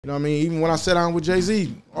You know what I mean? Even when I sat down with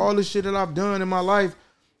Jay-Z, all the shit that I've done in my life,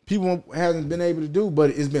 people haven't been able to do, but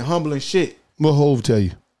it's been humbling shit. What Hov tell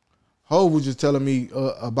you? Hov was just telling me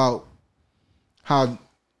about how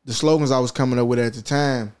the slogans I was coming up with at the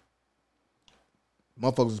time,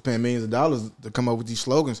 motherfuckers was paying millions of dollars to come up with these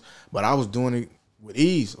slogans, but I was doing it with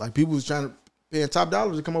ease. Like people was trying to pay top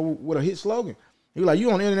dollars to come up with a hit slogan. He was like, you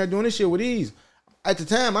on the internet doing this shit with ease. At the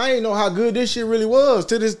time, I didn't know how good this shit really was.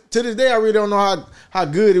 To this day, I really don't know how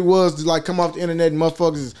good it was to like come off the internet and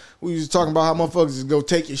motherfuckers. We was talking about how motherfuckers just go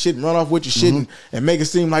take your shit and run off with your shit and make it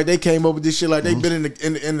seem like they came up with this shit like they been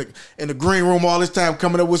in the green room all this time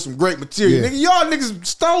coming up with some great material. Nigga, y'all niggas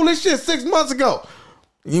stole this shit 6 months ago,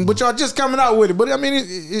 but y'all just coming out with it. But I mean,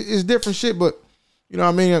 it's different shit. But you know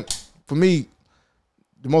what I mean? For me,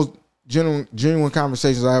 the most genuine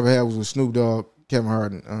conversations I ever had was with Snoop Dogg, Kevin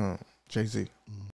Hart, and Jay-Z.